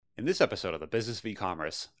In this episode of the Business of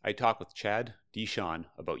E-commerce, I talk with Chad Deshawn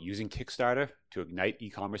about using Kickstarter to ignite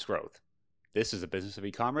e-commerce growth. This is the Business of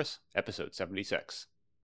E-commerce, episode 76.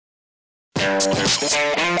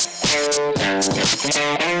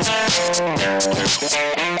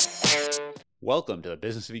 Welcome to the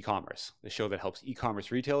Business of E-commerce, the show that helps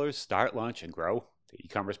e-commerce retailers start, launch, and grow their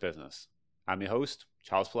e-commerce business. I'm your host,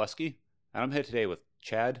 Charles Pileski, and I'm here today with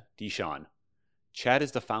Chad Deshawn. Chad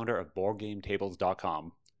is the founder of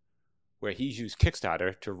BoardGameTables.com, where he's used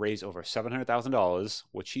Kickstarter to raise over $700,000,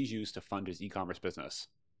 which he's used to fund his e-commerce business.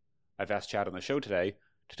 I've asked Chad on the show today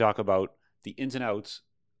to talk about the ins and outs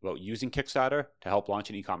about using Kickstarter to help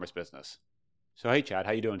launch an e-commerce business. So hey Chad,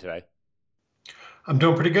 how you doing today? I'm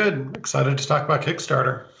doing pretty good. Excited to talk about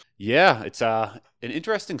Kickstarter. Yeah, it's an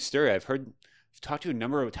interesting story. I've talked to you a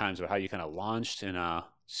number of times about how you kind of launched, and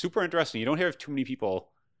super interesting. You don't hear of too many people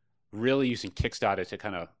really using Kickstarter to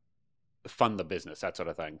kind of fund the business, that sort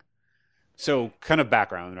of thing. So kind of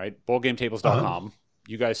background, right? BoardGameTables.com.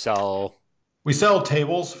 You guys sell... We sell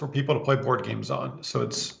tables for people to play board games on. So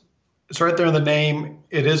it's right there in the name.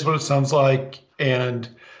 It is what it sounds like. And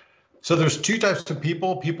so there's two types of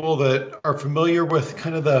people that are familiar with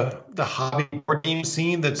kind of the hobby board game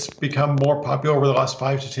scene that's become more popular over the last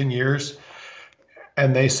 5 to 10 years.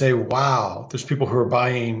 And they say, wow, there's people who are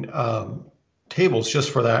buying tables just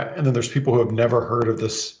for that. And then there's people who have never heard of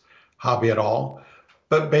this hobby at all.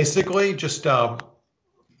 But basically, just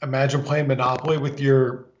imagine playing Monopoly with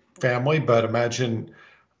your family, but imagine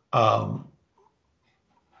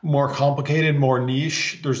more complicated, more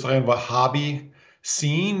niche. There's kind of a hobby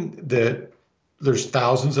scene that there's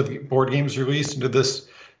thousands of board games released into this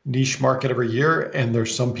niche market every year, and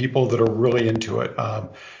there's some people that are really into it.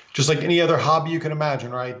 Just like any other hobby you can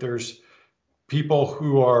imagine, right? There's people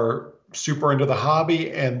who are super into the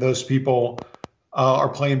hobby, and those people are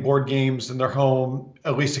playing board games in their home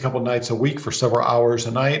at least a couple nights a week for several hours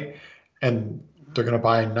a night, and they're going to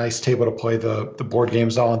buy a nice table to play the board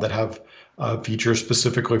games on that have features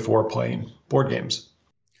specifically for playing board games.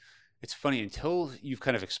 It's funny, until you've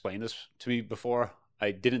kind of explained this to me before,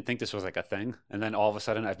 I didn't think this was like a thing. And then all of a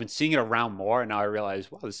sudden I've been seeing it around more, and now I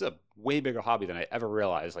realize, wow, this is a way bigger hobby than I ever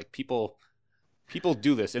realized. Like people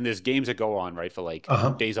do this, and there's games that go on, right, for like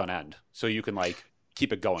days on end. So you can like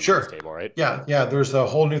keep it going Sure. on this table, right? Yeah. There's a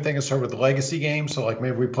whole new thing that started with the legacy game. So like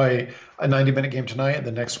maybe we play a 90-minute game tonight, and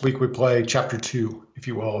the next week we play chapter 2, if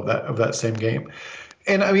you will, of that same game.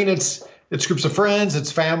 And I mean, it's groups of friends, it's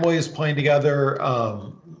families playing together,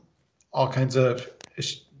 all kinds of.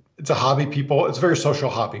 It's a hobby. It's a very social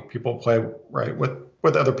hobby. People play right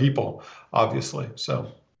with other people, obviously.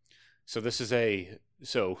 So this is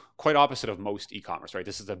quite opposite of most e-commerce, right?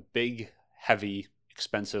 This is a big, heavy,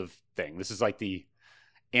 expensive thing. This is like the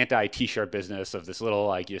anti-t-shirt business of this little,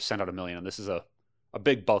 like, you send out $1 million, and this is a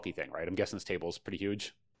big bulky thing, right? I'm guessing this table is pretty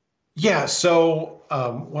huge. Yeah. So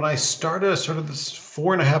when I started this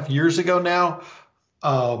 4.5 years ago now,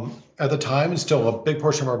 at the time, and still a big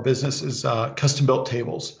portion of our business is custom built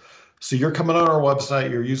tables. So you're coming on our website,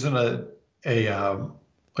 you're using a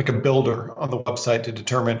builder on the website to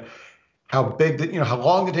determine how big how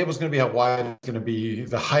long the table is going to be, how wide it's going to be,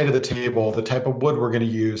 the height of the table, the type of wood we're going to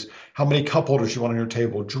use, how many cup holders you want on your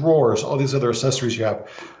table, drawers, all these other accessories you have.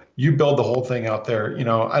 You build the whole thing out there.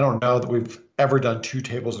 I don't know that we've ever done 2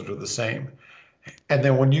 tables that are the same. And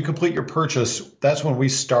then when you complete your purchase, that's when we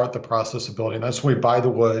start the process of building. That's when we buy the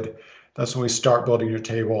wood. That's when we start building your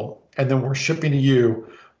table. And then we're shipping to you.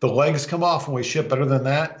 The legs come off when we ship. Better than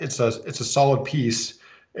that, it's a solid piece.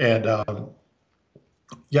 And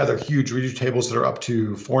they're huge. We do tables that are up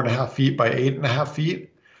to 4.5 feet by 8.5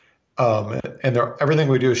 feet. And everything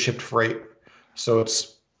we do is shipped freight. So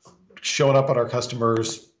it's showing up on our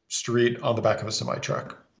customer's street on the back of a semi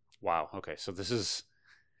truck. Wow. Okay. So this is,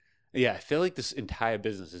 I feel like this entire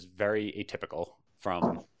business is very atypical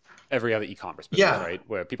from every other e-commerce business, right?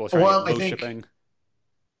 Where people are trying to get low shipping.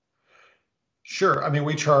 Sure. I mean,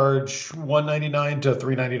 we charge $199 to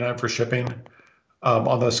 $399 for shipping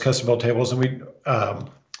on those custom built tables. And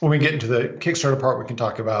when we get into the Kickstarter part, we can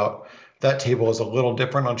talk about that table is a little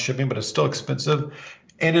different on shipping, but it's still expensive.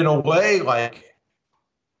 And in a way, like,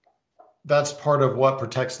 that's part of what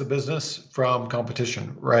protects the business from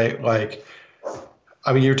competition, right? Like,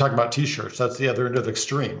 I mean, you're talking about t-shirts. That's the other end of the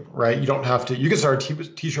extreme, right? You don't have to. You can start a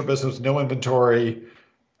t-shirt business, no inventory,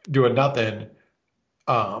 doing nothing.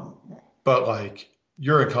 But like,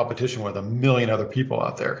 you're in competition with 1 million other people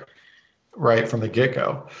out there, right, from the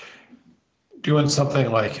get-go. Doing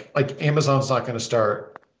something like Amazon's not going to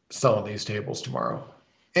start selling these tables tomorrow.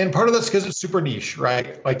 And part of that's because it's super niche,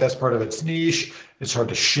 right? Like, that's part of its niche. It's hard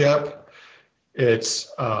to ship. It's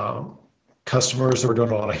customers that were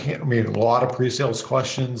doing a lot of a lot of pre-sales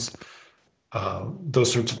questions,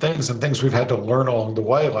 those sorts of things, and things we've had to learn along the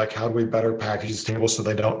way, like how do we better package these tables so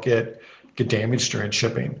they don't get damaged during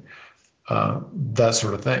shipping, that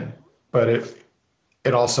sort of thing. But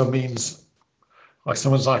it also means like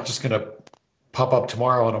someone's not just going to pop up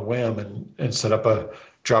tomorrow on a whim and set up a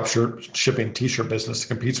drop shipping t-shirt business that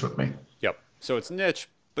competes with me. Yep. So it's niche,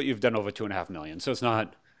 but you've done over 2.5 million. So it's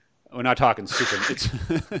not, we're not talking super niche.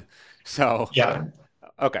 So yeah.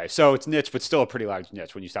 Okay. So it's niche, but still a pretty large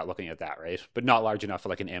niche when you start looking at that, right? But not large enough for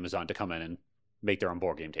like an Amazon to come in and make their own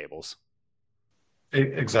board game tables.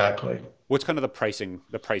 Exactly. What's kind of the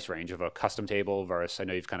price range of a custom table versus, I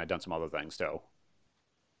know you've kind of done some other things too.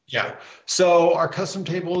 Yeah. So our custom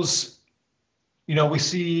tables, we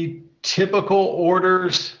see typical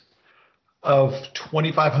orders of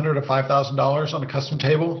 $2,500 to $5,000 on a custom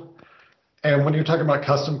table. And when you're talking about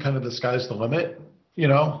custom, kind of the sky's the limit,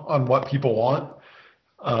 on what people want.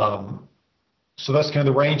 So that's kind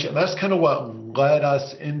of the range. And that's kind of what led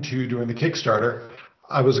us into doing the Kickstarter.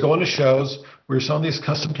 I was going to shows, we were selling these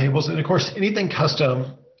custom tables. And of course, anything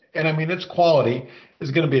custom, and I mean, it's quality, is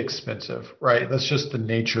going to be expensive, right? That's just the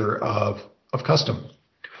nature of custom.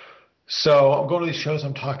 So I'm going to these shows,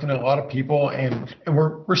 I'm talking to a lot of people, and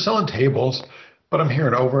we're selling tables, but I'm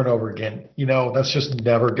hearing over and over again, that's just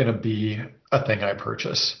never going to be a thing I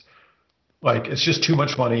purchase. Like, it's just too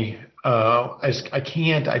much money.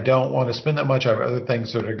 I don't want to spend that much. I have other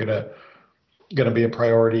things that are gonna be a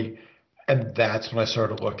priority. And that's when I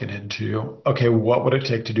started looking into, okay, what would it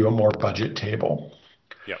take to do a more budget table?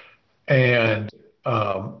 Yep. And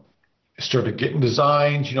started getting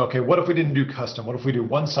designs, okay, what if we didn't do custom? What if we do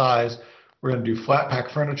one size? We're going to do flat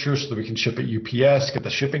pack furniture so that we can ship it UPS, get the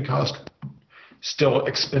shipping cost still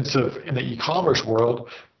expensive in the e-commerce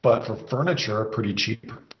world, but for furniture, pretty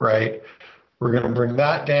cheap, right? We're going to bring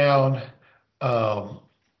that down.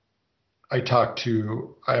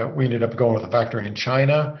 We ended up going with a factory in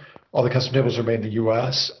China. All the custom tables are made in the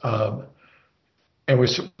US. And we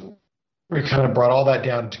kind of brought all that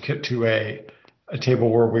down to a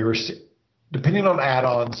table where we were, depending on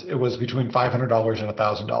add-ons, it was between $500 and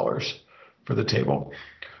 $1,000 for the table,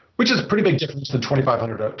 which is a pretty big difference than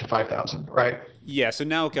 $2,500 to $5,000, right? Yeah. So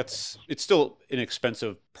now it's still an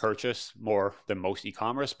expensive purchase, more than most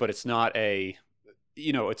e-commerce, but it's not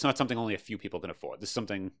it's not something only a few people can afford. This is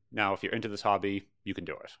something now, if you're into this hobby, you can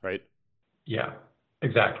do it, right? Yeah,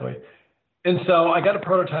 exactly. And so I got a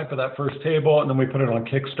prototype for that first table, and then we put it on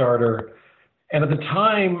Kickstarter. And at the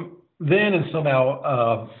time, then and still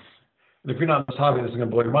now, if you're not in this hobby, this is going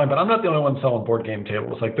to blow your mind, but I'm not the only one selling board game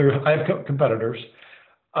tables. Like I have competitors.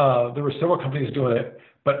 There were several companies doing it,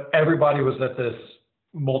 but everybody was at this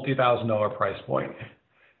multi-$1,000 price point.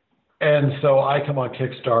 And so I come on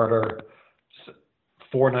Kickstarter,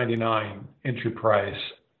 $4.99 entry price,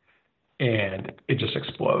 and it just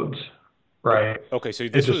explodes, right? Okay, so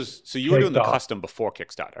you were doing the custom before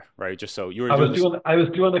Kickstarter, right? Just so you were. I was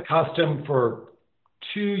doing the custom for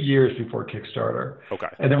 2 years before Kickstarter. Okay.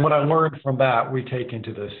 And then what I learned from that, we take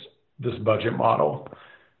into this budget model,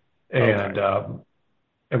 and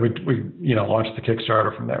we launched the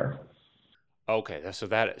Kickstarter from there. Okay,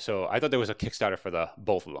 so I thought there was a Kickstarter for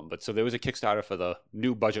both of them, but so there was a Kickstarter for the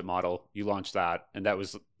new budget model. You launched that, and that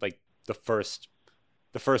was like the first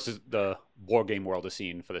the board game world has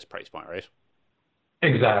seen for this price point, right?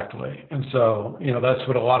 Exactly. And so that's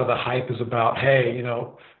what a lot of the hype is about. Hey,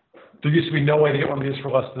 there used to be no way to get one of these for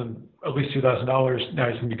less than at least $2,000. Now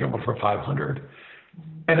you can get one for $500,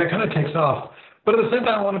 and it kind of takes off. But at the same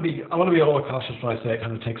time, I want to be a little cautious when I say it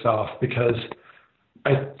kind of takes off, because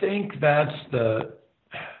I think that's the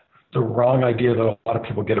wrong idea that a lot of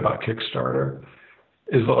people get about Kickstarter,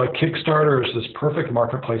 is that like Kickstarter is this perfect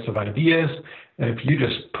marketplace of ideas, and if you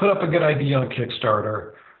just put up a good idea on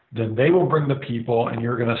Kickstarter, then they will bring the people, and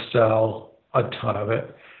you're going to sell a ton of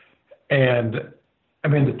it. And I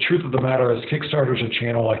mean, the truth of the matter is Kickstarter is a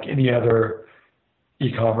channel like any other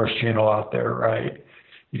e-commerce channel out there, right?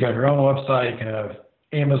 You got your own website, you can have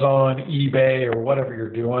Amazon, eBay, or whatever you're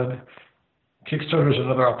doing. Kickstarter is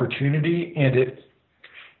another opportunity, and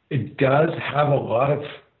it does have a lot of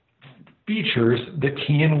features that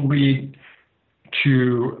can lead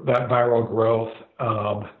to that viral growth.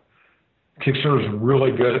 Kickstarter is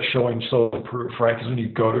really good at showing social proof, right? Because when you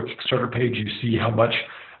go to a Kickstarter page, you see how much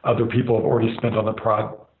other people have already spent on the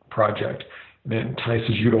project, and it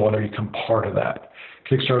entices you to want to become part of that.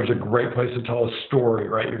 Kickstarter is a great place to tell a story,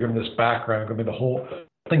 right? You're giving this background, giving the whole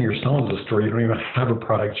thing you're selling is a story. You don't even have a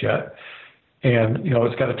product yet. And,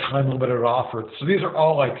 it's got a time limited offer. So these are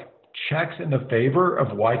all like checks in the favor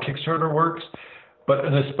of why Kickstarter works.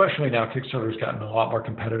 and especially now, Kickstarter's gotten a lot more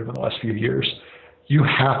competitive in the last few years. You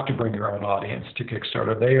have to bring your own audience to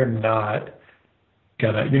Kickstarter. You're not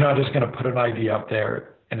just gonna put an idea up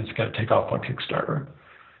there and it's gonna take off on Kickstarter.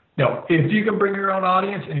 Now, if you can bring your own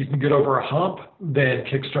audience and you can get over a hump, then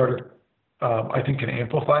Kickstarter, I think, can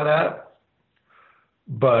amplify that.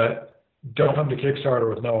 But don't come to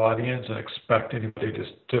Kickstarter with no audience and expect anybody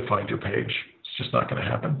to find your page. It's just not going to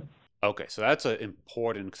happen. Okay, so that's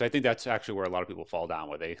important, because I think that's actually where a lot of people fall down,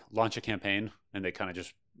 where they launch a campaign and they kind of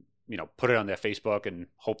just, put it on their Facebook and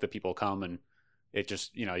hope that people come, and it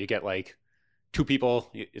just, you get like 2 people.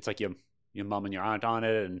 It's like your mom and your aunt on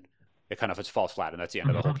it, and it kind of just falls flat, and that's the end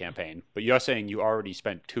of the whole campaign. But you're saying you already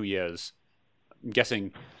spent 2 years, I'm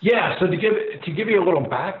guessing. Yeah. So to give you a little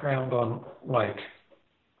background on like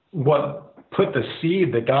what put the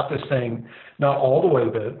seed that got this thing, not all the way to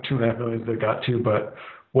the 2.5 million that it got to, but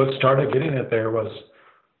what started getting it there was,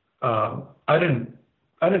 I didn't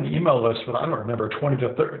email list with, I don't remember, 20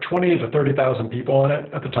 to 30,000 people on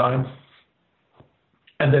it at the time.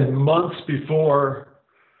 And then months before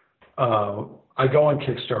I go on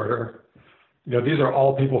Kickstarter, these are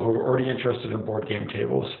all people who are already interested in board game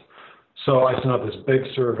tables. So I sent out this big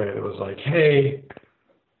survey that was like, hey,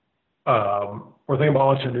 we're thinking about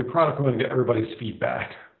launching a new product. We're going to get everybody's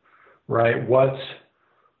feedback, right? What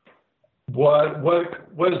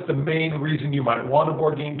is the main reason you might want a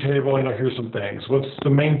board game table? Here's some things. What's the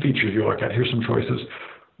main features you look at? Here's some choices.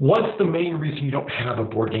 What's the main reason you don't have a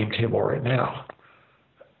board game table right now?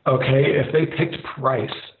 Okay, if they picked price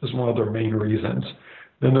as one of their main reasons,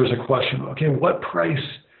 then there's a question, okay, what price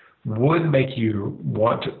would make you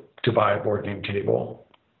want to buy a board game table,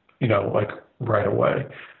 like right away?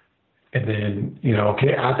 And then,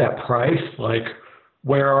 okay, at that price, like,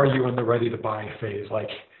 where are you in the ready to buy phase? Like,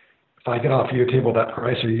 if I could offer you a table at that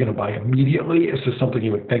price, are you going to buy immediately? Is this something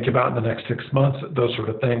you would think about in the next 6 months? Those sort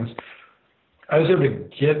of things. I was able to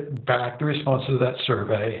get back the responses to that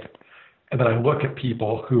survey, and then I look at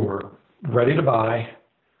people who are ready to buy,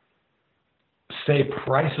 say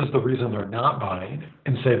price is the reason they're not buying,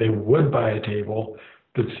 and say they would buy a table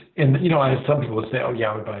that's in, I had some people that say, oh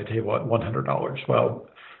yeah, I would buy a table at $100. Well,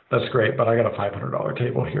 that's great, but I got a $500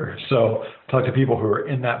 table here. So talk to people who are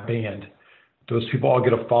in that band. Those people all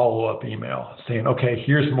get a follow-up email saying, okay,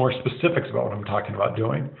 here's more specifics about what I'm talking about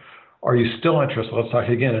doing. Are you still interested? Let's talk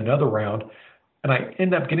again, another round. And I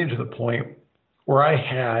end up getting to the point where I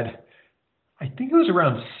had, I think it was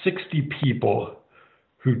around 60 people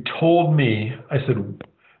who told me, I said,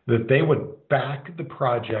 that they would back the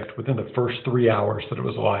project within the first 3 hours that it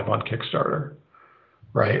was live on Kickstarter.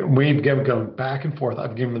 Right. We've gone back and forth.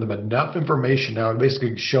 I've given them enough information now. I've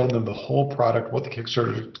basically shown them the whole product, what the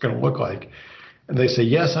Kickstarter is going to look like. And they say,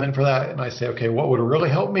 yes, I'm in for that. And I say, okay, what would really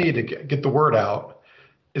help me to get the word out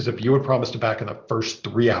is if you would promise to back in the first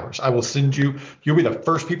 3 hours. I will send you, you'll be the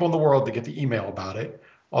first people in the world to get the email about it.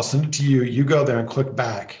 I'll send it to you. You go there and click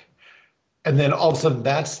back. And then all of a sudden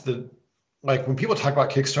that's like when people talk about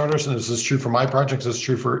Kickstarters, and this is true for my projects, this is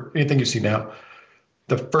true for anything you see now,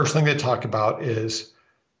 the first thing they talk about is,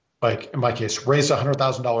 like in my case, raise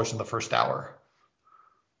 $100,000 in the first hour,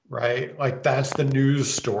 right? Like that's the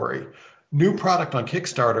news story. New product on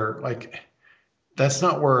Kickstarter, like that's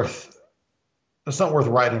not worth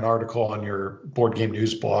writing an article on your board game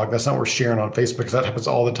news blog. That's not worth sharing on Facebook, because that happens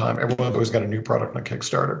all the time. Everyone's always got a new product on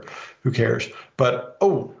Kickstarter. Who cares? But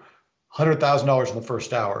 $100,000 in the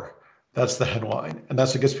first hour. That's the headline, and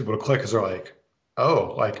that's what gets people to click, because they're like,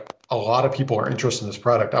 oh, like a lot of people are interested in this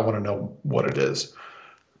product. I want to know what it is.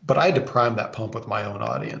 But I had to prime that pump with my own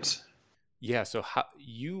audience. Yeah. So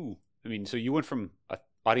you went from an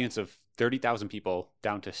audience of 30,000 people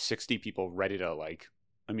down to 60 people ready to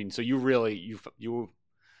so you really,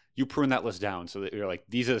 you pruned that list down so that you're like,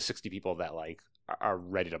 these are the 60 people that like are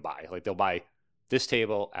ready to buy. Like they'll buy this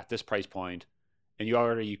table at this price point, and you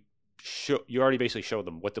already basically showed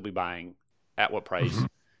them what they'll be buying at what price, mm-hmm.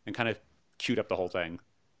 and kind of queued up the whole thing,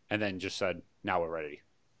 and then just said, now we're ready.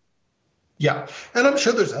 Yeah. And I'm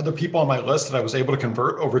sure there's other people on my list that I was able to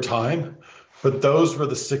convert over time, but those were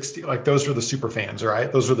the 60, like those were the super fans,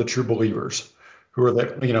 right? Those are the true believers who are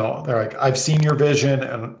they're like, I've seen your vision,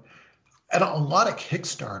 and a lot of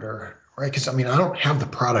Kickstarter, right? Because I don't have the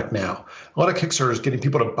product now. A lot of Kickstarter is getting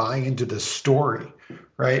people to buy into this story,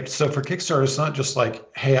 right? So for Kickstarter, it's not just like,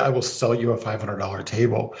 hey, I will sell you a $500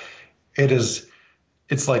 table.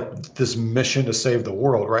 It's like this mission to save the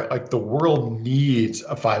world, right? Like the world needs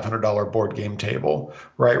a $500 board game table,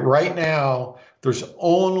 right? Right now, there's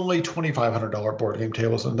only $2,500 board game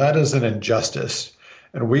tables, and that is an injustice.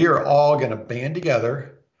 And we are all going to band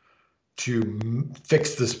together to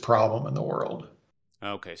fix this problem in the world.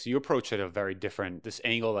 Okay, so you approach it a very different this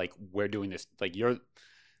angle, like we're doing this, like you're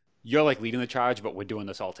like leading the charge, but we're doing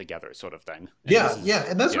this all together, sort of thing. And this Yeah, yeah, is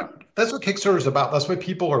and yeah. that's what Kickstarter is about. That's why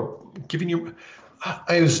people are giving you.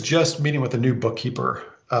 I was just meeting with a new bookkeeper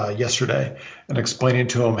yesterday and explaining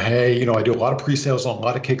to him, hey, I do a lot of pre-sales on a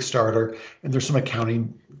lot of Kickstarter, and there's some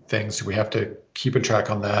accounting things we have to keep a track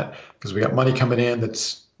on that because we got money coming in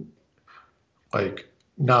that's like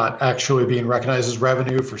not actually being recognized as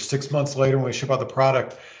revenue for 6 months later when we ship out the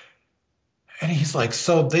product. And he's like,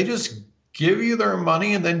 so they just give you their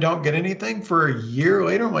money and then don't get anything for a year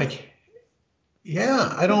later? I'm like,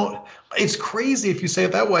 yeah, I don't, it's crazy if you say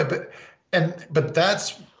it that way, but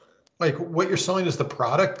that's like what you're selling is the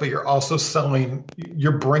product, but you're also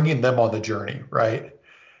you're bringing them on the journey, right?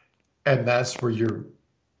 And that's where you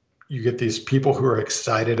get these people who are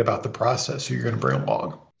excited about the process who you're going to bring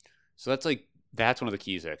along. So that's one of the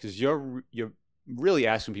keys there because you're really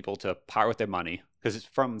asking people to part with their money because it's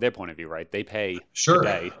from their point of view, right? They pay Sure.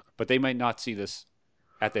 today, but they might not see this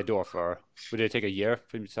at their door would it take a year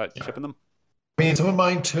for you to start Yeah. shipping them? I mean, some of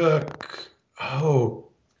mine took,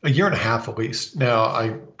 a year and a half at least. Now,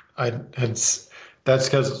 I had, that's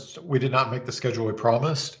because we did not make the schedule we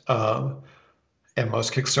promised. And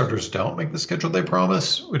most Kickstarters don't make the schedule they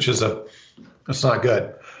promise, which is it's not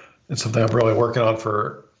good. It's something I'm really working on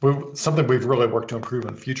something we've really worked to improve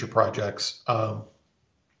in future projects.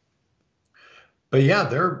 But yeah,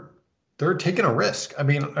 they're taking a risk. I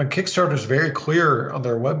mean, Kickstarter is very clear on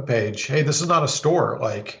their webpage. Hey, this is not a store.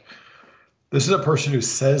 Like, this is a person who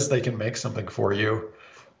says they can make something for you,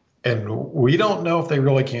 and we don't know if they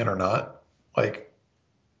really can or not. Like,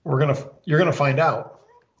 you're gonna find out,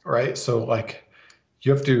 right? So like,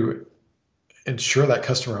 you have to ensure that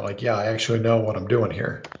customer, like, yeah, I actually know what I'm doing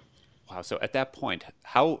here. Wow. So at that point,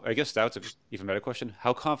 I guess that's an even better question.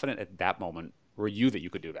 How confident at that moment were you that you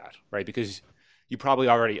could do that, right? Because you probably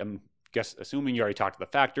already, assuming you already talked to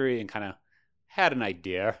the factory and kind of had an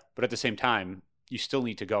idea, but at the same time, you still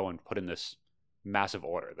need to go and put in this massive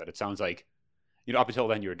order that it sounds like, up until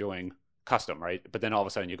then you were doing custom, right? But then all of a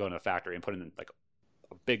sudden you go into the factory and put in like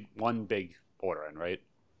one big order in, right?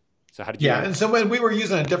 So how did Yeah, you, and so when we were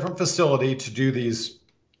using a different facility to do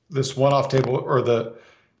this one-off table, or the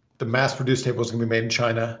mass-produced table was going to be made in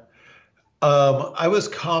China. I was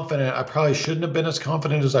confident. I probably shouldn't have been as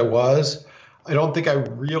confident as I was. I don't think I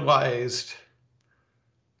realized.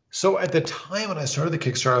 So at the time when I started the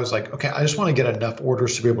Kickstarter, I was like, okay, I just want to get enough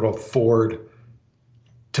orders to be able to afford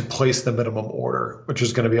to place the minimum order, which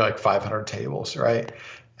is going to be like 500 tables, right?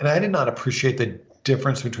 And I did not appreciate the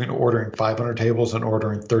difference between ordering 500 tables and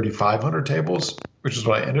ordering 3,500 tables, which is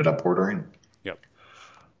what I ended up ordering. yep.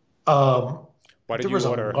 Um, Why did there you was a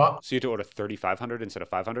order, lot. so you had to order 3,500 instead of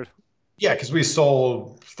 500? Yeah, because we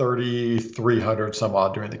sold 3,300 some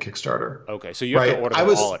odd during the Kickstarter, Okay. So you have to right? order I them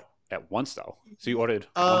all was, at once though. So you ordered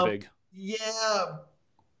one um, big, yeah,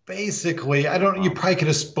 basically. I don't. You wow. probably could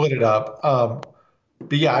have split it up.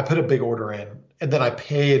 But yeah, I put a big order in, and then I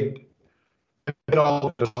paid it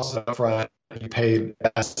all up front. You paid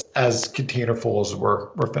as container fulls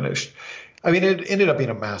were finished. I mean, it ended up being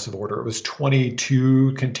a massive order. It was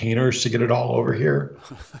 22 containers to get it all over here.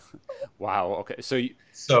 Wow. Okay. So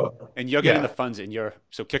and you're getting the yeah, funds in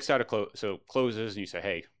so Kickstarter closes and you say,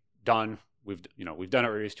 hey, done. We've done it.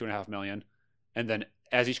 We raised 2.5 million. And then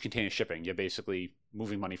as each container is shipping, you're basically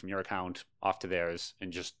moving money from your account off to theirs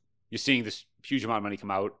and you're seeing this huge amount of money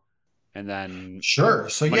come out and then sure.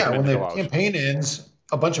 So money yeah, come in when to the go out. campaign ends,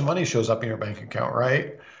 a bunch of money shows up in your bank account,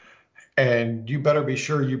 right? And you better be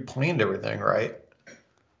sure you planned everything right.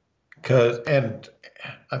 And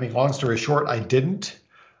I mean, long story short, I didn't,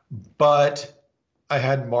 but I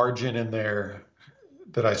had margin in there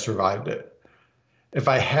that I survived it. If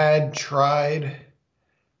I had tried,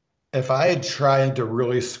 if I had tried to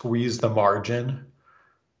really squeeze the margin,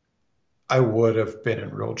 I would have been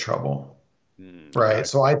in real trouble, Okay. right?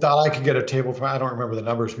 So I thought I could get a table for, I don't remember the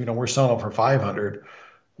numbers, we're selling them for 500.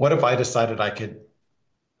 What if I decided I could,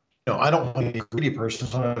 I don't want to be a greedy person,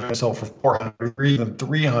 so I'm going to sell for 400 or even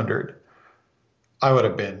 300. I would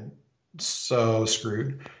have been so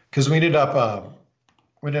screwed because we ended up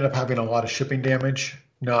having a lot of shipping damage.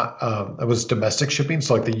 Not it was domestic shipping,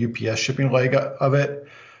 so like the UPS shipping leg of it,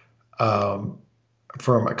 um,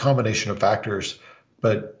 from a combination of factors.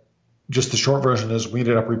 But just the short version is we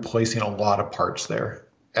ended up replacing a lot of parts there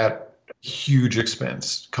at huge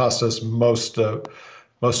expense. Cost us most of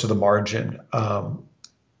the margin.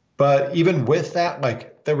 But even with that,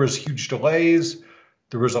 like there was huge delays,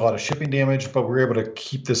 there was a lot of shipping damage, but we were able to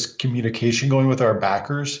keep this communication going with our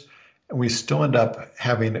backers, and we still end up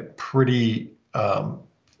having a pretty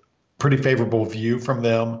favorable view from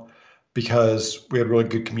them because we had really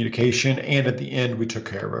good communication, and at the end we took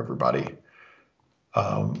care of everybody.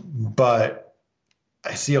 But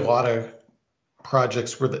I see a lot of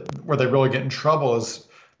projects where they really get in trouble is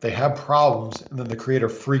they have problems and then the creator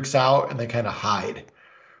freaks out and they kind of hide,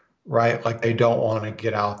 right? Like they don't want to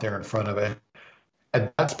get out there in front of it.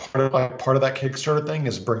 And that's part of that Kickstarter thing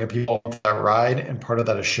is bringing people on that ride, and part of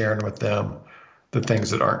that is sharing with them the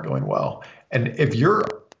things that aren't going well. And if you're,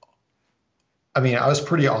 I mean, I was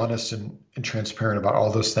pretty honest and transparent about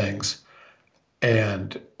all those things,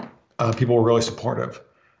 and people were really supportive.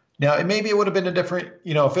 Now, maybe it would have been a different,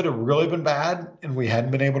 if it had really been bad and we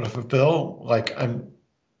hadn't been able to fulfill,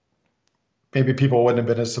 maybe people wouldn't have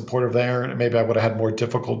been as supportive there, and maybe I would have had more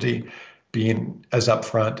difficulty being as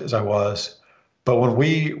upfront as I was. But when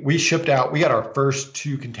we shipped out, we got our first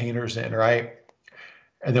 2 containers in, right?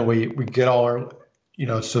 And then we get all our,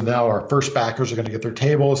 so now our first backers are going to get their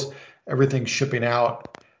tables, everything's shipping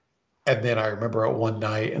out. And then I remember at one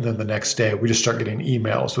night, and then the next day, we just start getting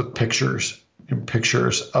emails with pictures and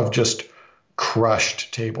pictures of just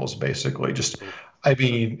crushed tables, basically. I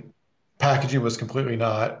mean, packaging was completely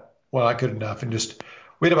not good enough, and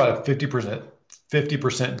we had about a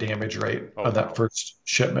 50% damage rate on that first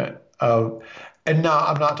shipment. And now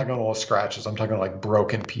I'm not talking about all scratches. I'm talking like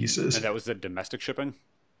broken pieces. And that was the domestic shipping?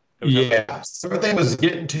 Yeah, so everything was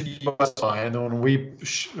getting to the U.S. line, and then when we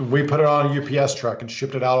put it on a UPS truck and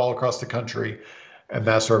shipped it out all across the country, and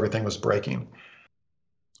that's where everything was breaking.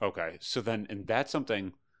 Okay, so then, and that's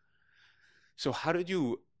something. So how did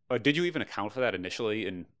you even account for that initially?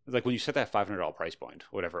 And like when you set that $500 price point,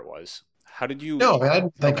 whatever it was, how did you? No, I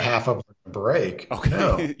didn't think half of it would break. Okay,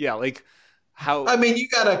 no. Yeah, like how? I mean, you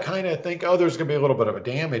got to kind of think, oh, there's going to be a little bit of a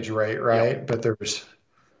damage rate, right? Yep. But there's,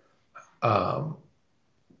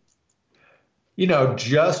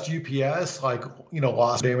 just UPS,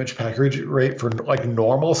 loss damage package rate for like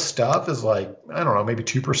normal stuff is like, I don't know, maybe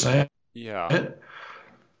 2%. Yeah.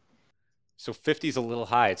 So 50 is a little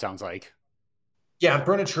high, it sounds like. Yeah, and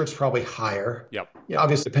furniture it's probably higher. Yep. Yeah,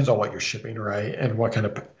 obviously it depends on what you're shipping, right? And what kind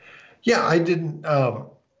of. Yeah, I didn't.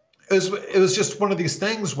 It was just one of these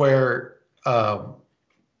things where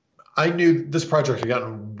I knew this project had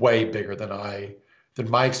gotten way bigger than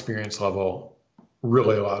my experience level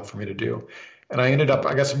really allowed for me to do. And I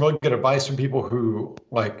got some really good advice from people who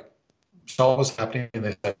saw what was happening, and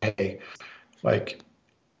they said, hey,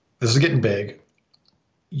 this is getting big.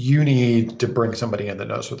 You need to bring somebody in that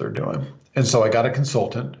knows what they're doing. And so I got a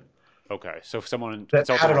consultant. Okay. So someone that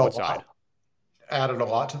added a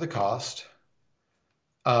lot to the cost,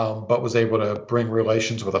 but was able to bring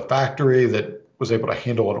relations with a factory that was able to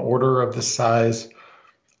handle an order of this size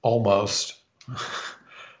almost.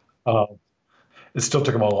 It still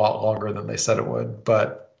took them a lot longer than they said it would,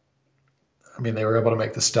 but I mean, they were able to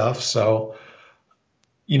make the stuff. So,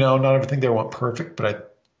 not everything there went perfect,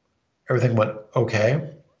 but everything went okay.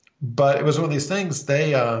 But it was one of these things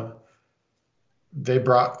I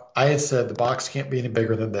had said the box can't be any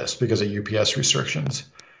bigger than this because of UPS restrictions.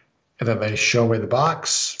 And then they show me the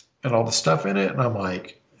box and all the stuff in it. And I'm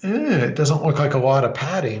like, it doesn't look like a lot of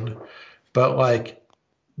padding, but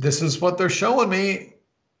this is what they're showing me,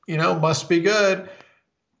 must be good.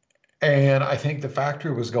 And I think the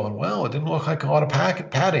factory was going, well, it didn't look like a lot of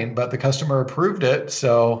padding, but the customer approved it.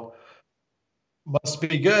 So must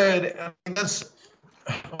be good. I mean, that's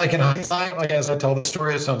in hindsight, as I tell the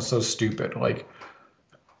story, it sounds so stupid.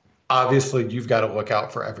 Obviously you've got to look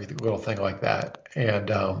out for every little thing like that. And,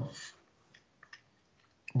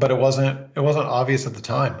 but it wasn't obvious at the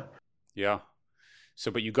time. Yeah. So,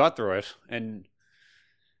 but you got through it, and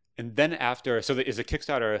then after, so is the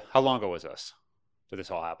Kickstarter, how long ago was this? Did this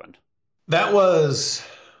all happen? That was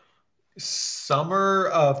summer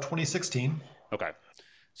of 2016. Okay.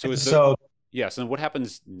 So yes. And what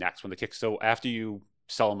happens next when the so after you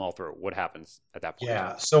sell them all through, what happens at that point?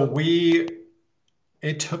 Yeah. So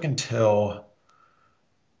it took until,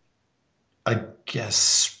 I guess,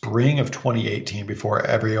 spring of 2018 before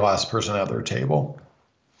every last person at their table.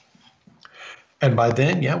 And by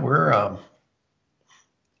then, yeah, we're,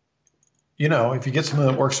 if you get something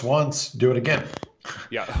that works once, do it again.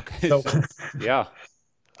 Yeah. Okay. So, yeah.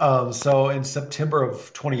 So in September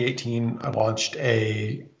of 2018, I launched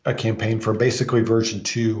a campaign for basically version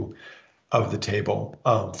 2 of the table,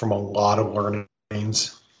 from a lot of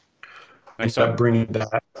learnings. Bringing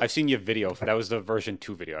that. I've seen your video. That was the version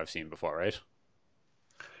 2 video I've seen before, right?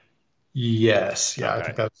 Yes. Yeah. Okay. I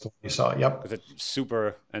think that's what you saw. Yep. Because it's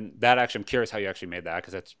super, and that actually, I'm curious how you actually made that,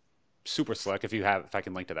 because that's super slick. If I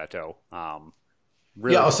can link to that too.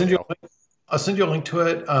 Really, yeah, I'll send you a link to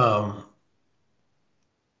it. I've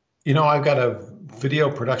got a video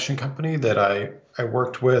production company that I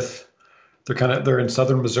worked with They're in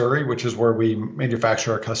southern Missouri, which is where we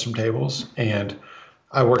manufacture our custom tables. And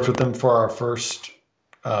I worked with them for our first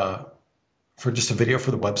uh, for just a video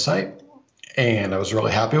for the website, and I was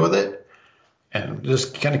really happy with it, and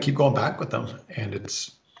just kind of keep going back with them. And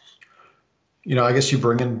it's I guess you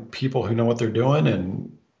bring in people who know what they're doing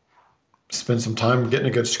and spend some time getting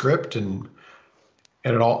a good script, and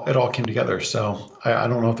it all came together. So I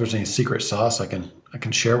don't know if there's any secret sauce I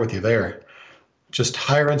can share with you there. Just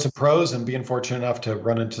hiring some pros and being fortunate enough to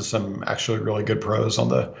run into some actually really good pros on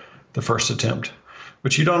the first attempt,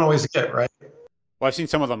 which you don't always get, right? Well, I've seen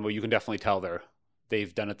some of them where you can definitely tell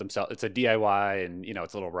they've done it themselves. It's a DIY and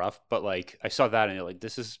it's a little rough, but like I saw that and you're like,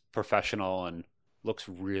 this is professional and looks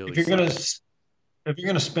really If you're gonna slick. if you're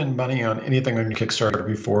gonna spend money on anything on your Kickstarter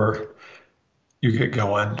before you get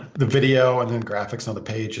going, the video and then graphics on the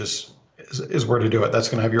page is where to do it. That's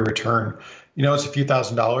gonna have your return. It's a few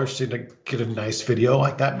 $1,000s to get a nice video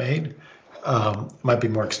like that made. It might be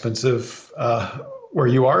more expensive where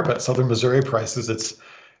you are, but Southern Missouri prices it's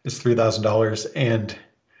 $3,000, and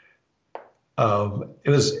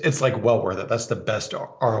it's like well worth it. That's the best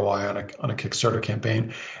ROI on a Kickstarter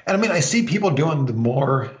campaign. And I mean, I see people doing the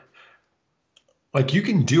more like you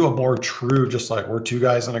can do a more true, just like we're two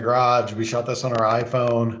guys in a garage. We shot this on our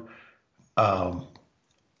iPhone, um,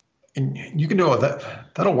 and you can do it.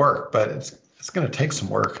 That'll work, but it's going to take some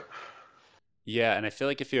work. Yeah, and I feel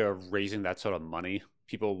like if you're raising that sort of money,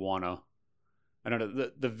 people want to. I don't know.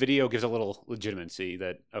 The video gives a little legitimacy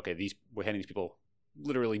that okay, these we're handing these people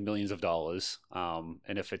literally millions of dollars. And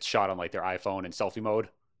if it's shot on like their iPhone in selfie mode,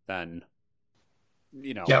 then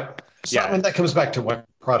you know, Yep. So I yeah, mean, that comes back to what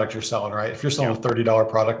product you're selling, right? If you're selling yeah, a $30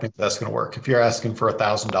 product, maybe that's going to work. If you're asking for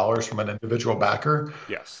 $1,000 from an individual backer,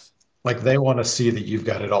 yes, like they want to see that you've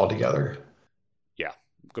got it all together. yeah.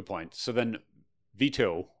 Good point. So then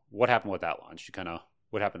V2, what happened with that launch? You kind of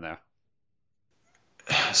what happened there?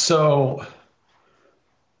 So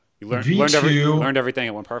You V2, learned everything.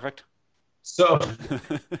 It went perfect. so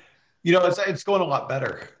it's going a lot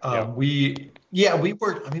better. Yep. We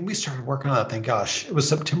worked. I mean, we started working on that thing. Gosh, it was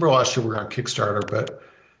September last year. We were on Kickstarter, but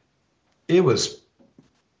it was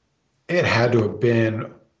it had to have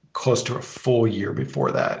been close to a full year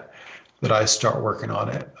before that I start working on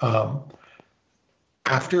it.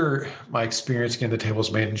 After my experience getting the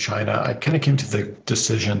tables made in China, I kind of came to the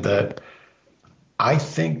decision that I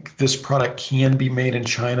think this product can be made in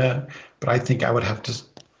China, but I think I would have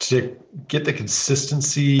to get the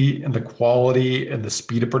consistency and the quality and the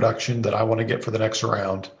speed of production that I want to get for the next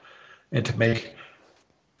round, and to make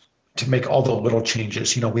all the little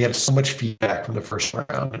changes. We had so much feedback from the first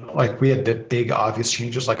round. Like we had the big obvious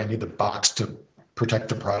changes, like I need the box to protect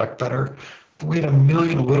the product better. But we had a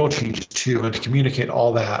million little changes too, and to communicate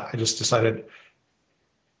all that, I just decided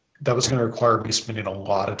that was going to require me spending a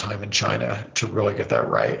lot of time in China to really get that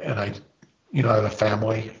right. And I have a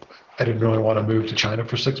family. I didn't really want to move to China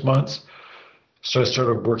for 6 months, so I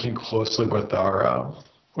started working closely with our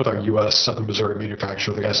U.S. Southern Missouri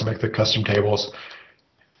manufacturer, the guys that make the custom tables.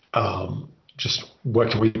 Just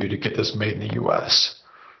what can we do to get this made in the U.S.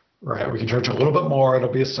 Right? We can charge a little bit more; it'll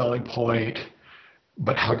be a selling point.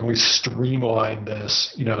 But how can we streamline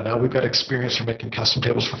this? Now we've got experience from making custom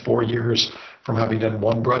tables for 4 years, from having done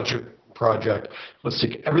one project. Let's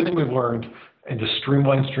take everything we've learned and just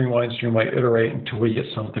streamline, iterate until we get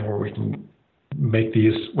something where we can make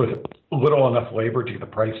these with little enough labor to get the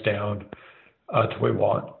price down to what we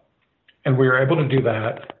want. And we were able to do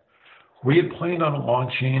that. We had planned on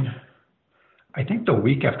launching, I think, the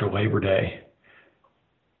week after Labor Day.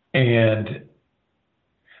 And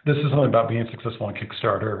this is something about being successful on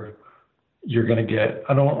Kickstarter. You're going to get,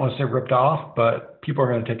 I don't want to say ripped off, but people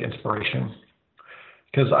are going to take inspiration.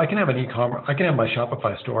 Because I can have I can have my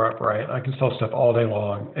Shopify store up, right? I can sell stuff all day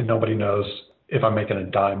long and nobody knows if I'm making a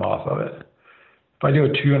dime off of it. If I do a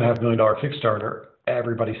 $2.5 million Kickstarter,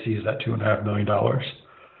 everybody sees that $2.5 million.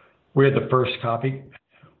 We had the first copy.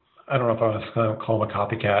 I don't know if I was going to call him a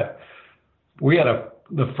copycat. We had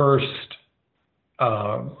the first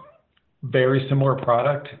very similar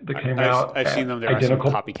product that came out I've seen at them. There are some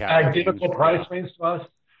copycat looking. identical price Yeah. range to us.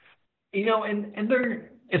 And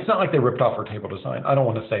it's not like they ripped off our table design. I don't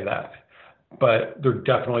want to say that, but they're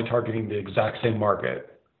definitely targeting the exact same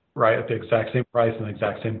market, right? At the exact same price and the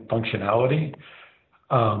exact same functionality.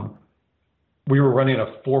 Um, we were running a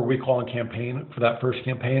 4-week long campaign for that first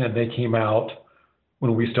campaign, and they came out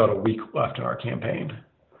when we still had a week left in our campaign.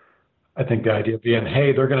 I think the idea being,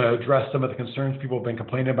 hey, they're going to address some of the concerns people have been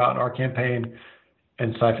complaining about in our campaign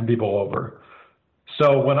and siphon people over.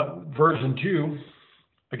 So when version 2,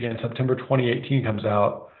 again, September 2018 comes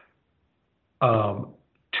out,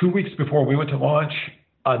 2 weeks before we went to launch,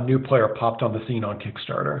 a new player popped on the scene on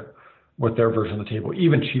Kickstarter with their version of the table,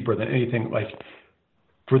 even cheaper than anything like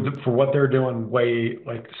for what they're doing, way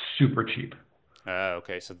like super cheap,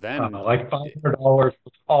 Okay, so then, like $500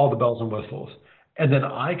 with all the bells and whistles. And then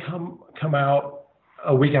I come out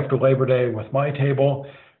a week after Labor Day with my table,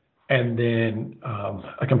 and then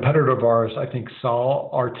a competitor of ours, I think, saw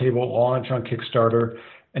our table launch on Kickstarter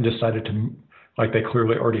and decided to, like, they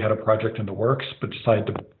clearly already had a project in the works, but decided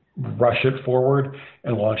to rush it forward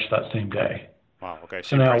and launch that same day. wow, okay, So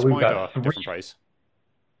same now price we've point got or three, different price?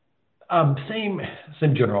 same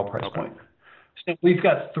general price Okay. point. So we've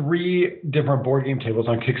got three different board game tables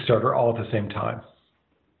on Kickstarter all at the same time.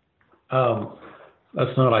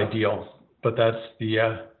 That's not ideal, but that's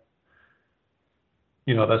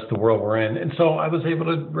that's the world we're in. And so I was able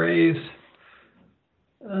to raise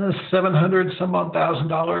 700 some odd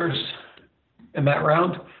 $1,000 in that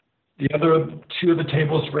round. The other two of the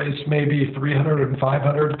tables raised maybe 300 and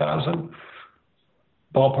 500,000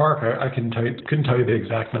 ballpark. I couldn't tell you the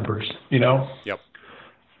exact numbers, Yep.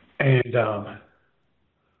 And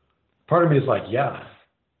part of me is like, yeah,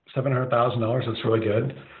 $700,000. That's really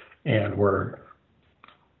good, and we're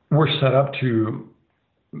set up to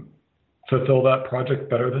fulfill that project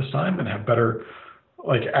better this time and have better,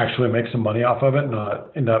 like, actually make some money off of it, and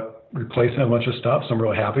not end up replacing a bunch of stuff. So I'm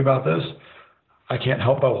really happy about this. I can't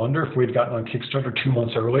help but wonder if we'd gotten on Kickstarter 2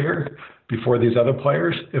 months earlier before these other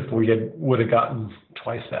players, if we would have gotten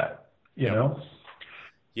twice that, Yep.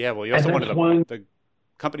 Yeah, well, you And also that's wanted one, the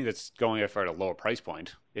company that's going for at a lower price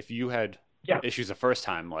point. If you had yeah, issues the first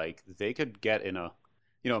time, like they could get in a,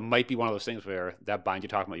 it might be one of those things where that bind you're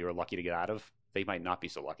talking about, you were lucky to get out of. They might not be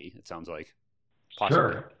so lucky. It sounds like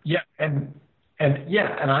possibly. sure, yeah, and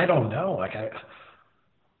I don't know, like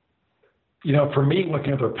for me,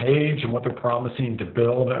 looking at their page and what they're promising to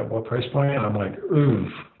build at what price point, I'm like,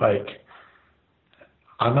 oof, like,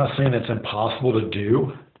 I'm not saying it's impossible to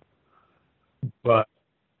do, but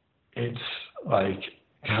it's like,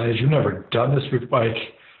 guys, you've never done this before. Like,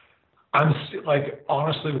 I'm like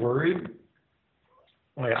honestly worried.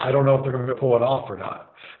 Like, I don't know if they're going to pull it off or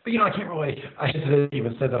not. But I can't really. I hesitate to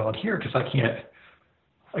even say that on here because I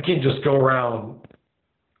can't just go around.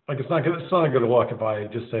 Like, it's not good. It's not a good look if I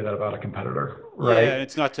just say that about a competitor, Yeah, and right?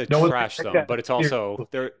 it's not to No one's trash going to take them, that but it's also seriously,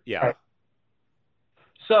 they're yeah. right?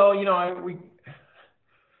 So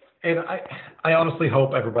I honestly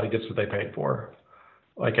hope everybody gets what they paid for.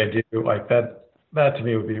 Like I do, like that. That to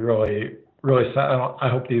me would be really, really sad. I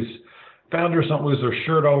hope these founders don't lose their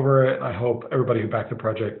shirt over it. I hope everybody who backed the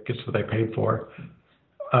project gets what they paid for.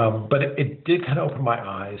 But it did kind of open my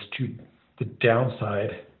eyes to the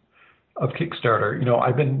downside of Kickstarter.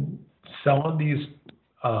 I've been selling these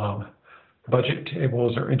budget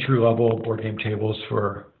tables or entry level board game tables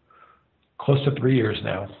for close to 3 years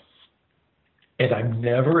now. And I've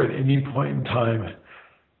never at any point in time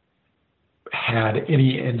had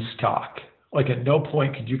any in stock. Like, at no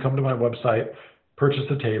point could you come to my website, purchase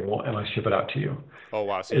a table, and I ship it out to you. Oh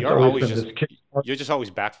wow, so It's you're always always been this just Kickstarter. you're just always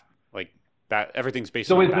back. Everything's It's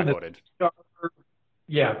basically always been this backloaded. Kickstarter,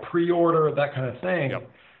 yeah, pre-order, that kind of thing.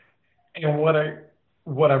 Yep. And what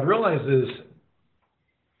I realized is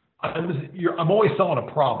I'm always selling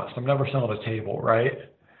a promise. I'm never selling a table, right?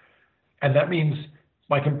 And that means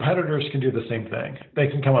my competitors can do the same thing. They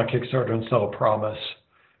can come on Kickstarter and sell a promise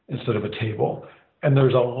instead of a table. And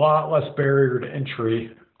there's a lot less barrier to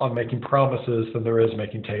entry on making promises than there is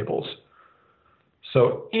making tables.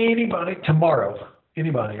 So anybody,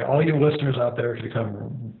 all you listeners out there could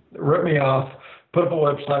come rip me off, put up a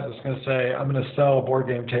website that's going to say, I'm going to sell a board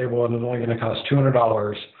game table and it's only going to cost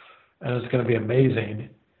 $200 and it's going to be amazing.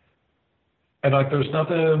 And like, there's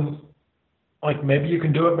nothing, like, maybe you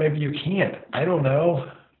can do it, maybe you can't. I don't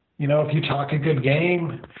know. If you talk a good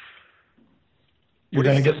game, you're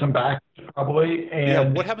going to get some back probably. Yeah,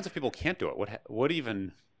 And what happens if people can't do it? What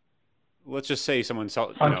even? Let's just say someone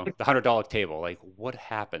sell on, the $100 table. Like, what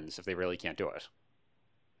happens if they really can't do it?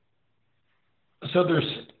 so there's,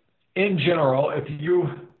 in general, if you,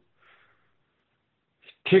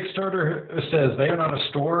 Kickstarter says they are not a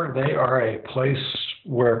store, they are a place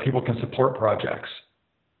where people can support projects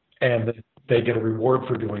and they get a reward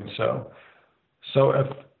for doing so. So if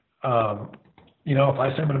I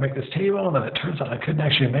say I'm going to make this table and then it turns out I couldn't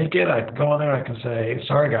actually make it, I can go on there and I can say,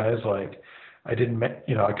 sorry guys, like, I couldn't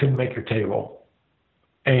make your table.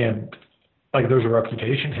 And like, there's a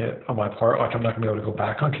reputation hit on my part. Like, I'm not going to be able to go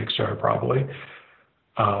back on Kickstarter probably.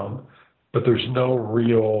 But there's no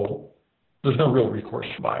real recourse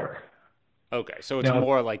to buyer. Okay, so it's Now,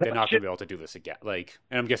 more like they're that not going to should, be able to do this again. Like,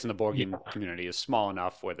 and I'm guessing the board yeah, game community is small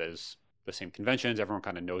enough where there's the same conventions, everyone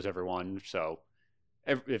kind of knows everyone. So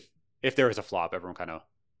if there is a flop, everyone kind of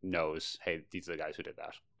knows, hey, these are the guys who did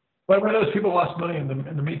that. But those people lost money in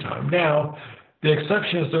the meantime. Now, the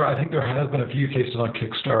exception is I think there has been a few cases on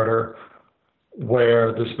Kickstarter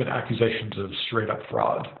where there's been accusations of straight up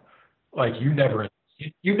fraud. Like you never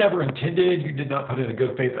intended, you did not put in a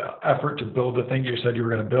good faith effort to build the thing you said you were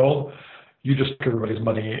going to build. You just took everybody's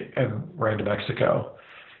money and ran to Mexico.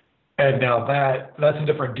 And now that's a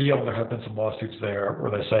different deal. There have been some lawsuits there where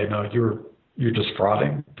they say, no, you're just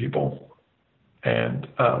frauding people. And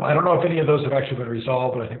I don't know if any of those have actually been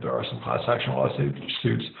resolved, but I think there are some class action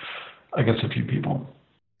lawsuits against a few people.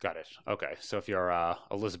 Got it. Okay. So if you're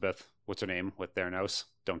Elizabeth, what's her name, with Theranos,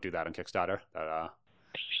 don't do that on Kickstarter.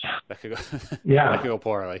 That could go, yeah. That could go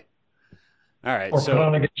poorly. All right. Or put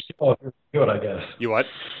on a good show if you're good, I guess. You what?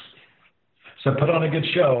 So put on a good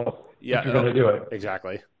show if you're going to do it.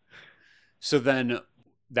 Exactly. So then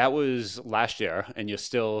that was last year, and you're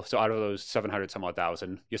still, so out of those 700 some odd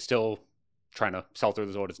thousand, you're still trying to sell through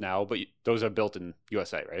those orders now, but those are built in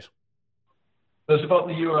USA, right? Those are built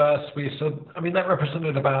in the U.S. That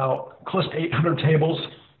represented about close to 800 tables.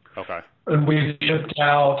 Okay. And we shipped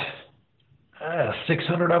out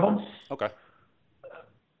 600 of them. Okay.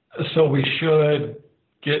 So we should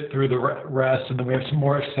get through the rest, and then we have some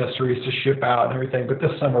more accessories to ship out and everything. But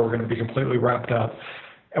this summer, we're going to be completely wrapped up,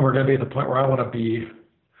 and we're going to be at the point where I want to be,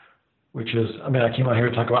 which is, I came out here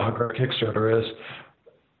to talk about how great Kickstarter is.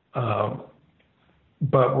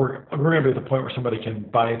 But we're going to be at the point where somebody can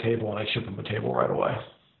buy a table and I ship them a table right away.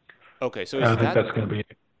 Okay, so I think that's going to be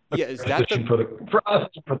is that for us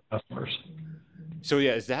and for the customers. So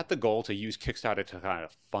yeah, is that the goal, to use Kickstarter to kind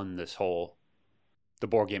of fund the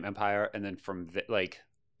board game empire, and then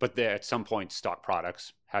but there at some point stock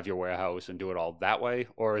products, have your warehouse and do it all that way,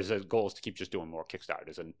 or is the goal is to keep just doing more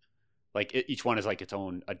Kickstarters and each one is like its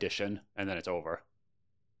own edition and then it's over?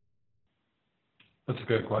 That's a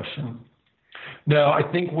good question. No, I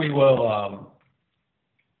think we will.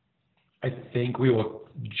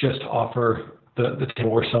 Just offer the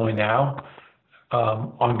table we're selling now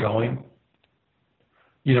ongoing.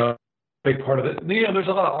 Big part of it. There's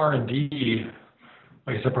a lot of R&D.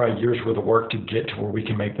 Like I said, probably years worth of work to get to where we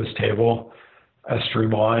can make this table as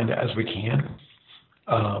streamlined as we can.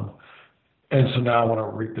 And so now I want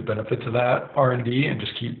to reap the benefits of that R&D and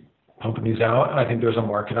just keep pumping these out. I think there's a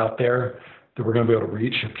market out there that we're going to be able to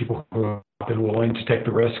reach of people who have been willing to take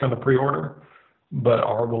the risk on the pre-order, but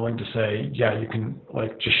are willing to say, yeah, you can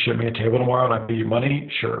just ship me a table tomorrow and I pay you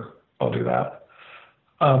money. Sure, I'll do that.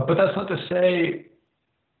 But that's not to say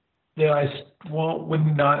that I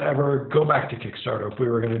would not ever go back to Kickstarter if we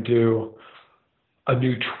were going to do a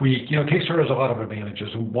new tweak. Kickstarter has a lot of advantages.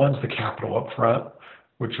 One's the capital up front,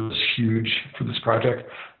 which was huge for this project.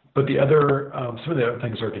 But the other, some of the other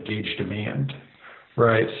things are to gauge demand,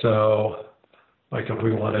 right? So if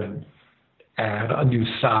we wanted to add a new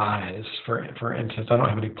size, for instance, I don't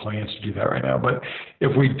have any plans to do that right now, but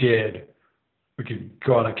if we did, we could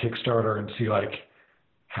go on a Kickstarter and see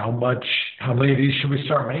how many of these should we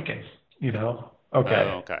start making,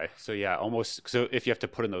 Okay. Okay. So yeah, so if you have to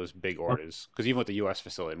put in those big orders, because even with the U.S.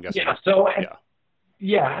 facility, I'm guessing. Yeah.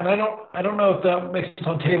 Yeah, and I don't know if that makes sense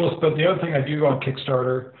on tables, but the other thing I do on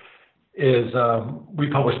Kickstarter is we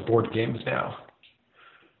publish board games now.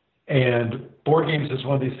 And board games is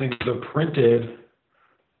one of these things that are printed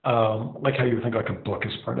like how you would think a book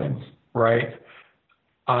is printed, right?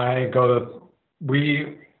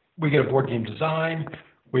 We get a board game design,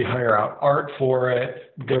 we hire out art for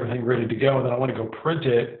it, get everything ready to go, and then I want to go print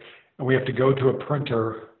it, and we have to go to a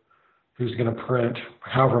printer who's going to print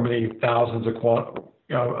however many thousands of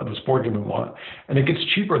this board game we want. And it gets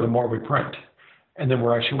cheaper the more we print. And then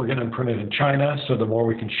we're getting them printed in China, so the more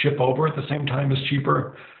we can ship over at the same time is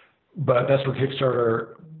cheaper. But that's where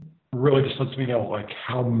Kickstarter really just lets me know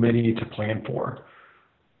how many to plan for.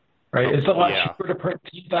 Right? It's a lot cheaper to print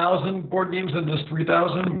 2,000 board games than just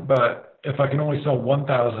 3,000, but if I can only sell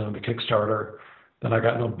 1,000 of the Kickstarter, then I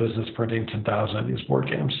got no business printing 10,000 of these board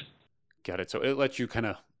games. Got it. So it lets you kind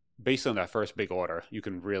of, based on that first big order, you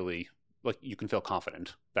can really you can feel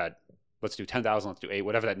confident that let's do 10,000, let's do 8,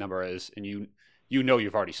 whatever that number is, and you've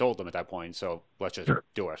already sold them at that point, so let's just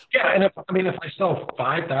do it. Yeah, and if I sell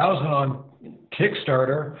 5,000 on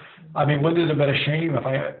Kickstarter, wouldn't it have been a shame if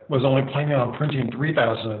I was only planning on printing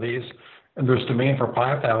 3,000 of these, and there's demand for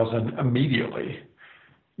 5,000 immediately?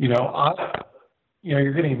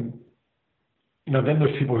 You're getting, then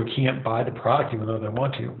there's people who can't buy the product even though they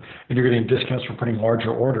want to, and you're getting discounts for printing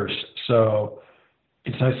larger orders. So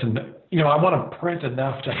it's nice I want to print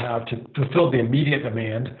enough to fulfill the immediate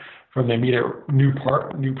demand from the immediate new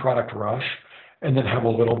product rush, and then have a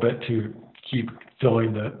little bit to keep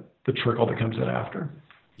filling the trickle that comes in after.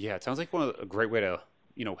 Yeah, it sounds like a great way to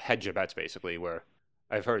hedge your bets basically. Where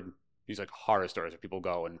I've heard these like horror stories where people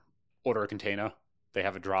go and order a container, they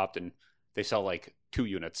have it dropped, and they sell like 2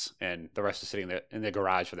 units, and the rest is sitting there in their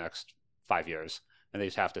garage for the next 5 years, and they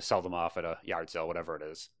just have to sell them off at a yard sale, whatever it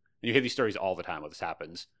is. And you hear these stories all the time where this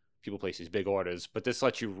happens. People place these big orders, but this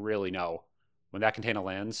lets you really know when that container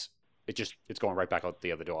lands, it's going right back out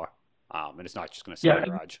the other door, and it's not just going to sit in the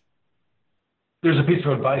garage. There's a piece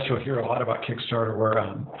of advice you'll hear a lot about Kickstarter where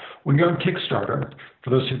when you're on Kickstarter, for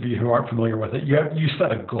those of you who aren't familiar with it, you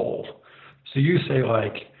set a goal. So you say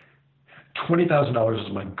like $20,000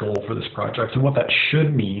 is my goal for this project. And what that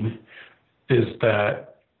should mean is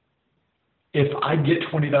that if I get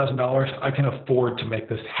 $20,000, I can afford to make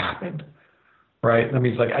this happen, right? That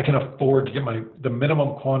means like I can afford to get the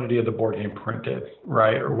minimum quantity of the board game printed,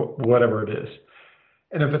 right? Or whatever it is.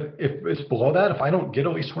 And if it's below that, if I don't get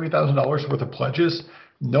at least $20,000 worth of pledges,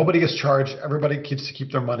 nobody gets charged. Everybody gets to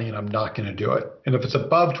keep their money, and I'm not going to do it. And if it's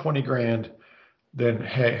above 20 grand, then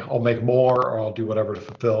hey, I'll make more or I'll do whatever to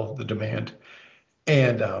fulfill the demand.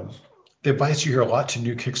 And the advice you hear a lot to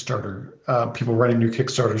new Kickstarter people running new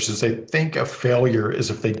Kickstarters is they think a failure is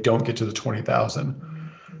if they don't get to the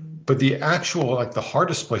 20,000. But the actual like the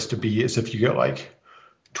hardest place to be is if you get like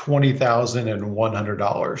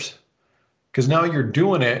 $20,100. Because now you're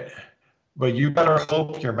doing it, but you better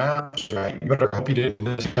hope your math's right. You better hope you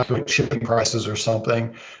didn't calculate shipping prices or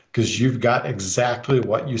something, because you've got exactly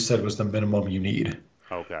what you said was the minimum you need.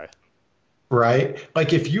 Okay. Right?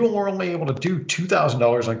 Like if you were only able to do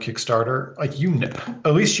 $2,000 on Kickstarter, like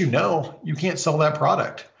at least you know you can't sell that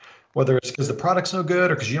product. Whether it's because the product's no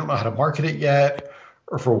good or because you don't know how to market it yet,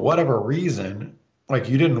 or for whatever reason, like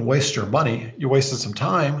you didn't waste your money. You wasted some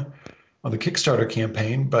time on the Kickstarter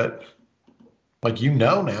campaign, but like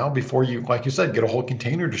now before you, like you said, get a whole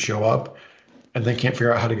container to show up and they can't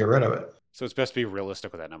figure out how to get rid of it. So it's best to be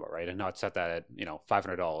realistic with that number, right? And not set that at,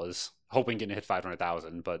 $500, hoping getting to hit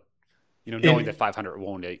 500,000, but knowing that 500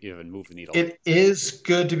 won't even move the needle. It is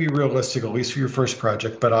good to be realistic, at least for your first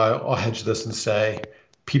project, but I'll hedge this and say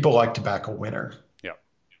people like to back a winner. Yeah.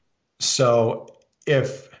 So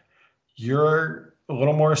if you're a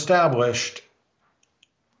little more established,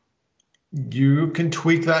 you can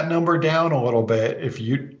tweak that number down a little bit if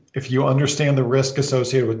you understand the risk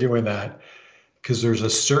associated with doing that, because there's a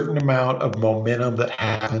certain amount of momentum that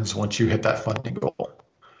happens once you hit that funding goal.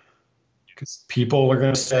 Because people are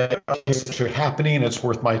going to say, okay, it's actually happening, it's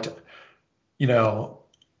worth my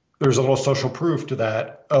there's a little social proof to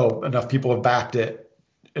that. Oh, enough people have backed it,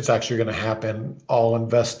 it's actually going to happen. I'll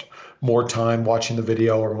invest more time watching the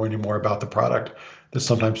video or learning more about the product. That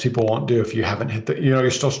sometimes people won't do if you haven't hit you're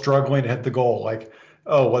still struggling to hit the goal. Like,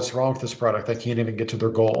 oh, what's wrong with this product? I can't even get to their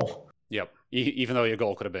goal. Yep. Even though your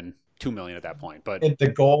goal could have been 2 million at that point, but the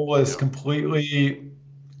goal was completely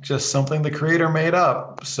just something the creator made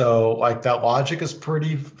up. So like that logic is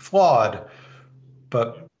pretty flawed,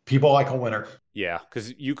 but people like a winner. Yeah.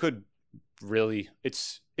 Cause you could really,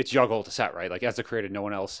 it's your goal to set, right? Like as a creator, no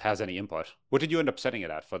one else has any input. What did you end up setting it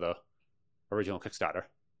at for the original Kickstarter?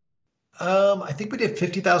 I think we did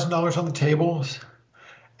 $50,000 on the tables,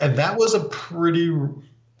 and that was a pretty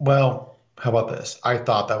well. How about this? I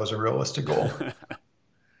thought that was a realistic goal.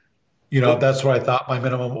 That's what I thought my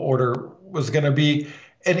minimum order was going to be,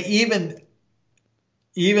 and even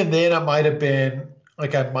then, it might have been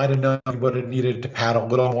like I might have known I would have needed to pad a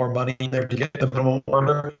little more money in there to get the minimum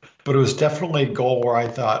order, but it was definitely a goal where I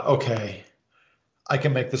thought, okay, I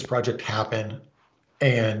can make this project happen,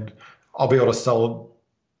 and I'll be able to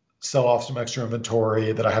sell off some extra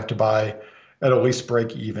inventory that I have to buy at least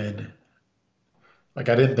break even. Like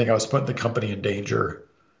I didn't think I was putting the company in danger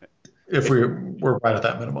if we were right at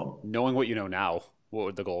that minimum. Knowing what you know now, what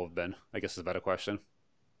would the goal have been? I guess is a better question.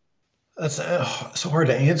 That's so hard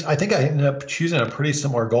to answer. I think I ended up choosing a pretty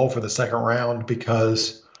similar goal for the second round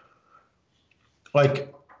because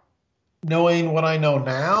like knowing what I know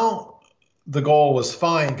now, the goal was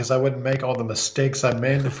fine because I wouldn't make all the mistakes I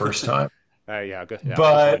made the first time. Yeah, good. Yeah,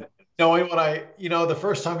 but knowing what the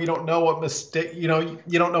first time you don't know what mistake, you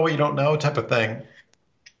don't know what you don't know type of thing.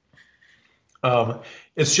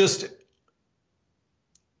 It's just,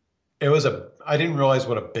 I didn't realize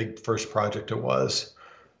what a big first project it was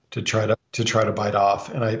to try to bite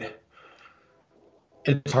off. And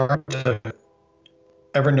it's hard to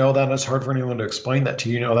ever know that. And it's hard for anyone to explain that to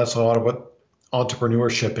you. That's a lot of what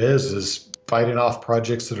entrepreneurship is biting off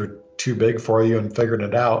projects that are too big for you and figuring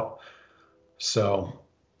it out. So,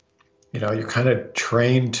 you're kind of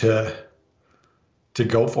trained to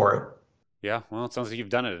go for it. Yeah, well, it sounds like you've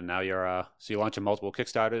done it, and now you're so you're launching multiple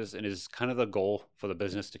Kickstarters, and is kind of the goal for the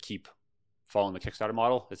business to keep following the Kickstarter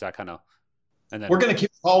model? Is that kind of And We're then, going to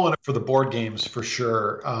keep following it for the board games for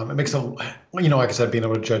sure. It makes like I said, being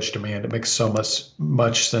able to judge demand, it makes so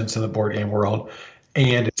much sense in the board game world,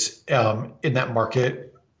 and it's in that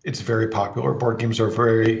market, it's very popular. Board games are a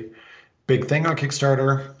very big thing on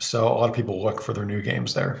Kickstarter, so a lot of people look for their new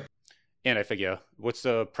games there. and I figure, what's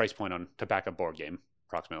the price point on to back a board game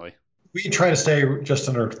approximately? We try to stay just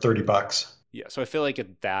under $30. Yeah, so I feel like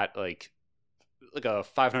at that, like a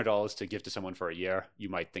 $500 to give to someone for a year, you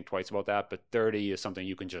might think twice about that. But 30 is something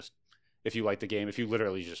you can just, if you like the game, if you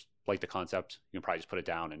literally just like the concept, you can probably just put it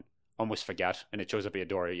down and almost forget, and it shows up at your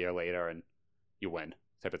door a year later, and you win,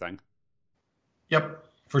 type of thing. Yep,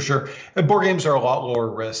 for sure. And board games are a lot lower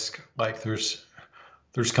risk. Like there's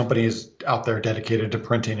companies out there dedicated to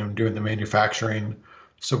printing and doing the manufacturing,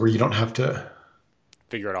 so where you don't have to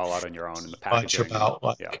Figure it all out on your own in the much packaging, and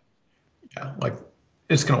about yeah, like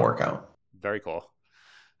it's gonna work out. very cool.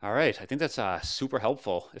 All right, I think that's super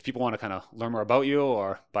helpful. If people want to kind of learn more about you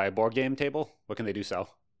or buy a board game table, what can they do so?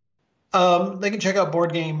 They can check out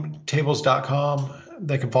boardgametables.com.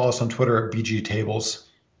 They can follow us on Twitter at BG Tables.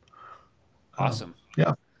 Awesome.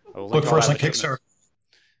 Yeah, I will look link for all us that on in the show Kickstarter. notes.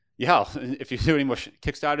 Yeah, if you do any more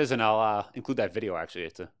Kickstarters, and I'll include that video. Actually,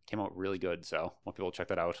 it came out really good, so I want people to check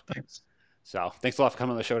that out. Thanks. So thanks a lot for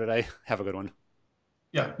coming on the show today. Have a good one.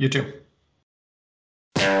 Yeah, you too.